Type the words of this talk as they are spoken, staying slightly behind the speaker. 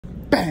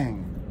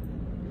Bang!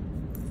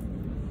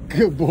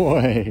 Good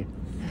boy.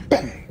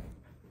 Bang!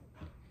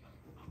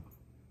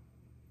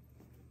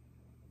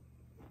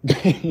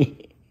 Bang!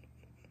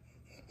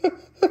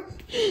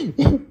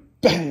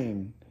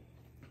 Bang!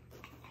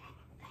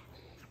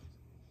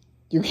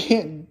 You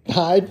can't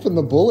hide from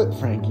the bullet,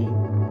 Frankie.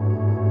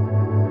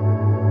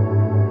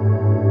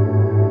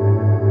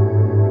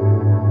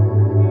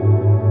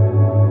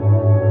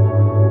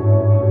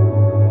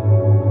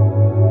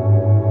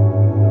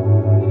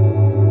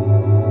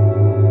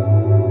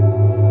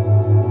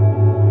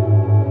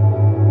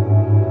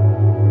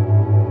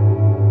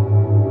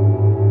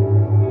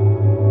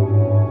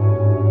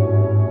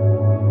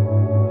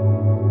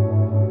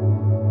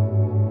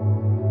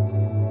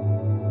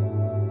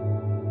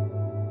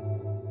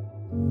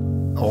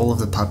 All of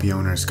the puppy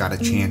owners got a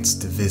chance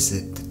to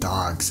visit the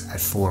dogs at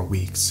 4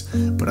 weeks,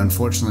 but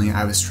unfortunately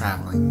I was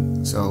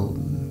traveling, so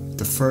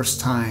the first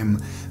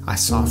time I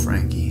saw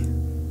Frankie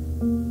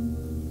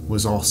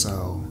was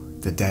also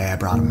the day I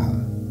brought him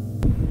home.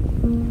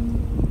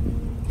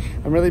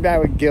 I'm really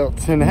bad with guilt,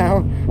 so now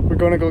we're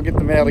going to go get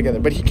the mail together.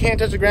 But he can't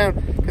touch the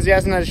ground because he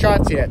hasn't had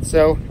shots yet,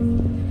 so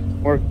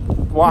we're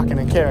walking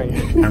and carrying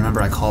it. I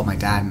remember I called my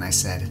dad and I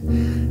said,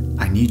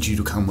 I need you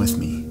to come with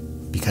me,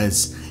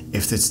 because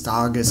if this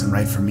dog isn't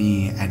right for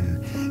me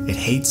and it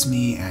hates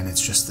me and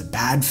it's just a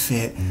bad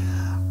fit,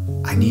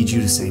 I need you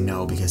to say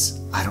no, because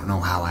I don't know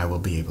how I will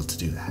be able to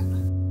do that.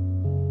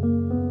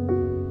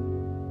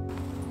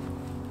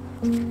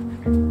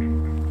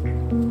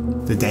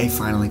 The day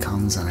finally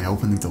comes and I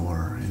open the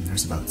door and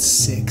there's about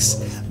 6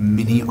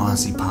 mini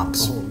Aussie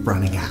pups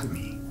running at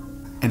me.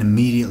 And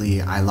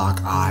immediately I lock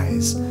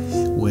eyes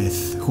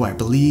with who I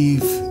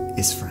believe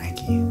is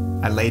Frankie.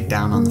 I laid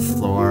down on the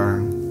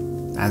floor,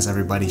 as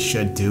everybody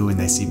should do when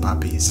they see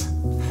puppies.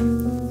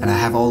 And I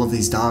have all of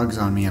these dogs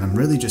on me and I'm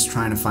really just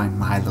trying to find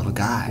my little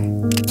guy.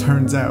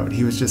 Turns out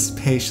he was just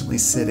patiently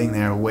sitting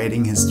there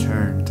waiting his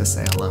turn to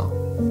say hello.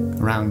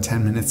 Around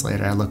 10 minutes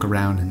later I look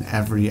around and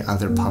every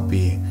other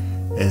puppy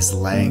is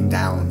laying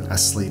down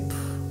asleep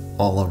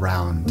all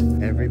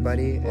around.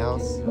 Everybody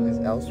else is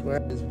elsewhere.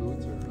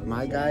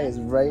 My guy is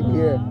right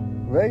here.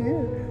 Right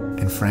here.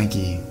 And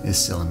Frankie is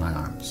still in my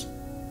arms.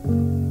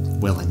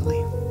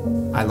 Willingly.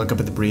 I look up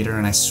at the breeder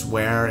and I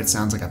swear it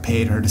sounds like I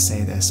paid her to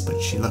say this, but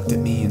she looked at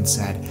me and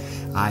said,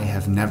 I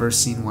have never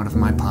seen one of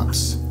my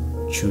pups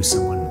choose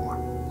someone more.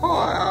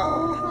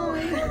 Oh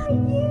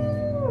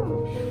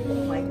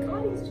my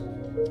God,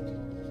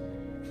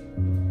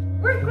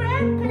 we're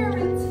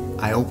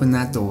grandparents. I opened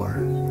that door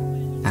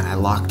and I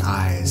locked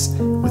eyes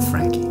with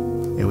Frankie.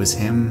 It was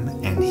him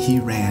and he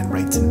ran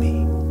right to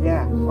me.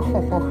 Yeah.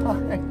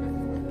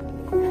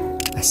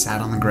 I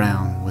sat on the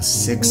ground with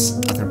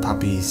 6 other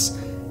puppies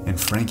and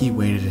Frankie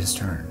waited his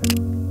turn.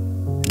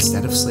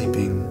 Instead of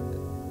sleeping,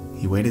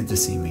 he waited to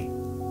see me.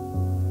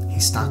 He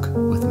stuck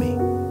with me.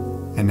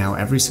 And now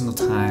every single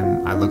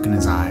time I look in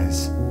his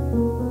eyes,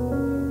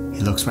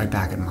 he looks right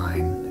back at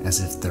mine as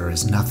if there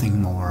is nothing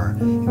more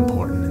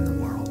important in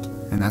the world.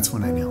 And that's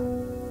when I knew.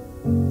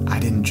 I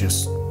didn't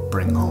just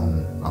bring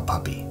home a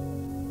puppy.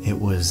 It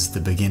was the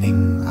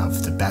beginning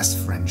of the best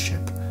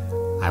friendship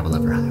I will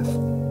ever have.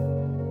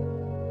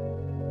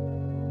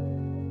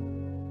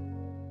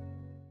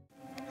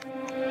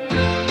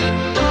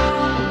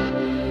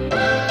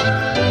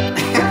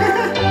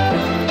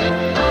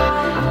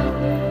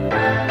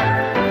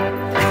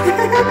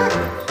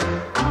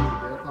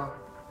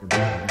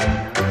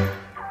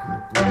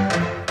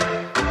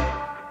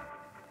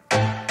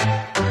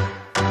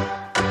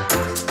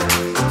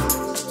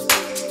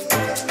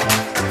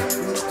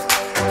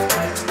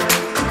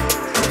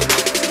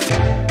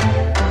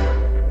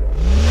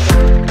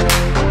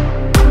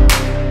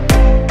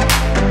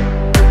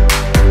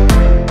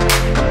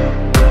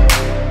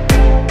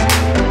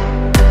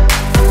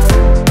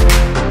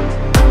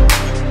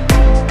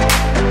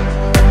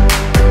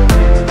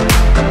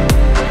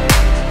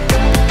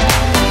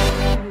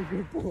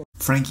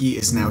 Frankie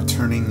is now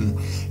turning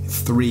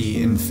 3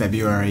 in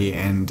February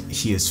and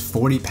he is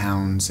 40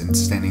 pounds and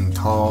standing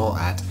tall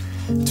at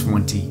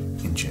 20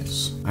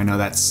 inches. I know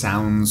that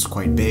sounds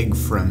quite big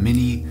for a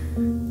mini,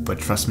 but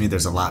trust me,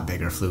 there's a lot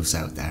bigger floofs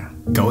out there.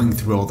 Going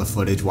through all the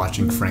footage,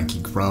 watching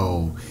Frankie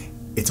grow,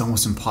 it's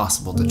almost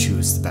impossible to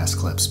choose the best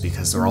clips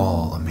because they're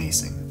all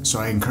amazing. So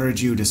I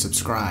encourage you to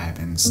subscribe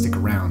and stick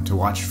around to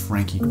watch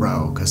Frankie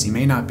grow, because he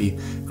may not be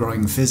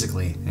growing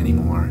physically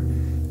anymore,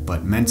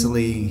 but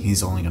mentally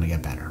he's only going to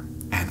get better.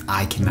 And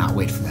I cannot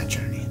wait for that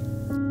journey.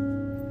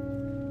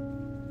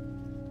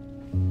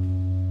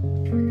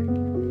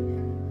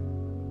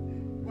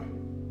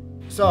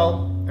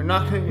 So, you're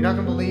not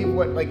gonna believe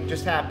what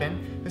just happened.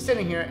 He was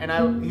sitting here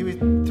and he was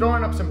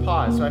throwing up some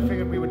paws, so I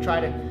figured we would try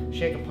to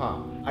shake a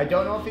paw. I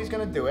don't know if he's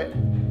gonna do it.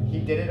 He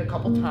did it a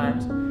couple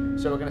times,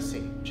 so we're gonna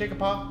see. Shake a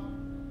paw.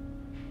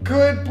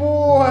 Good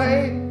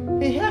boy!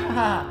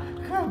 Yeah!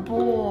 Good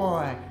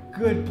boy!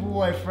 Good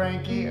boy,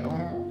 Frankie.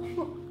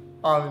 Oh,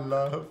 I'm in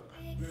love.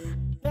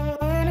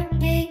 Wanna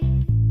be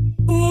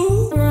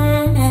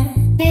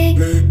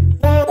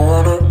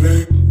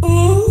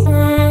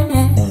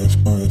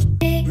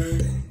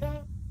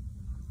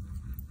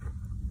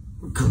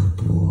Good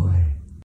boy.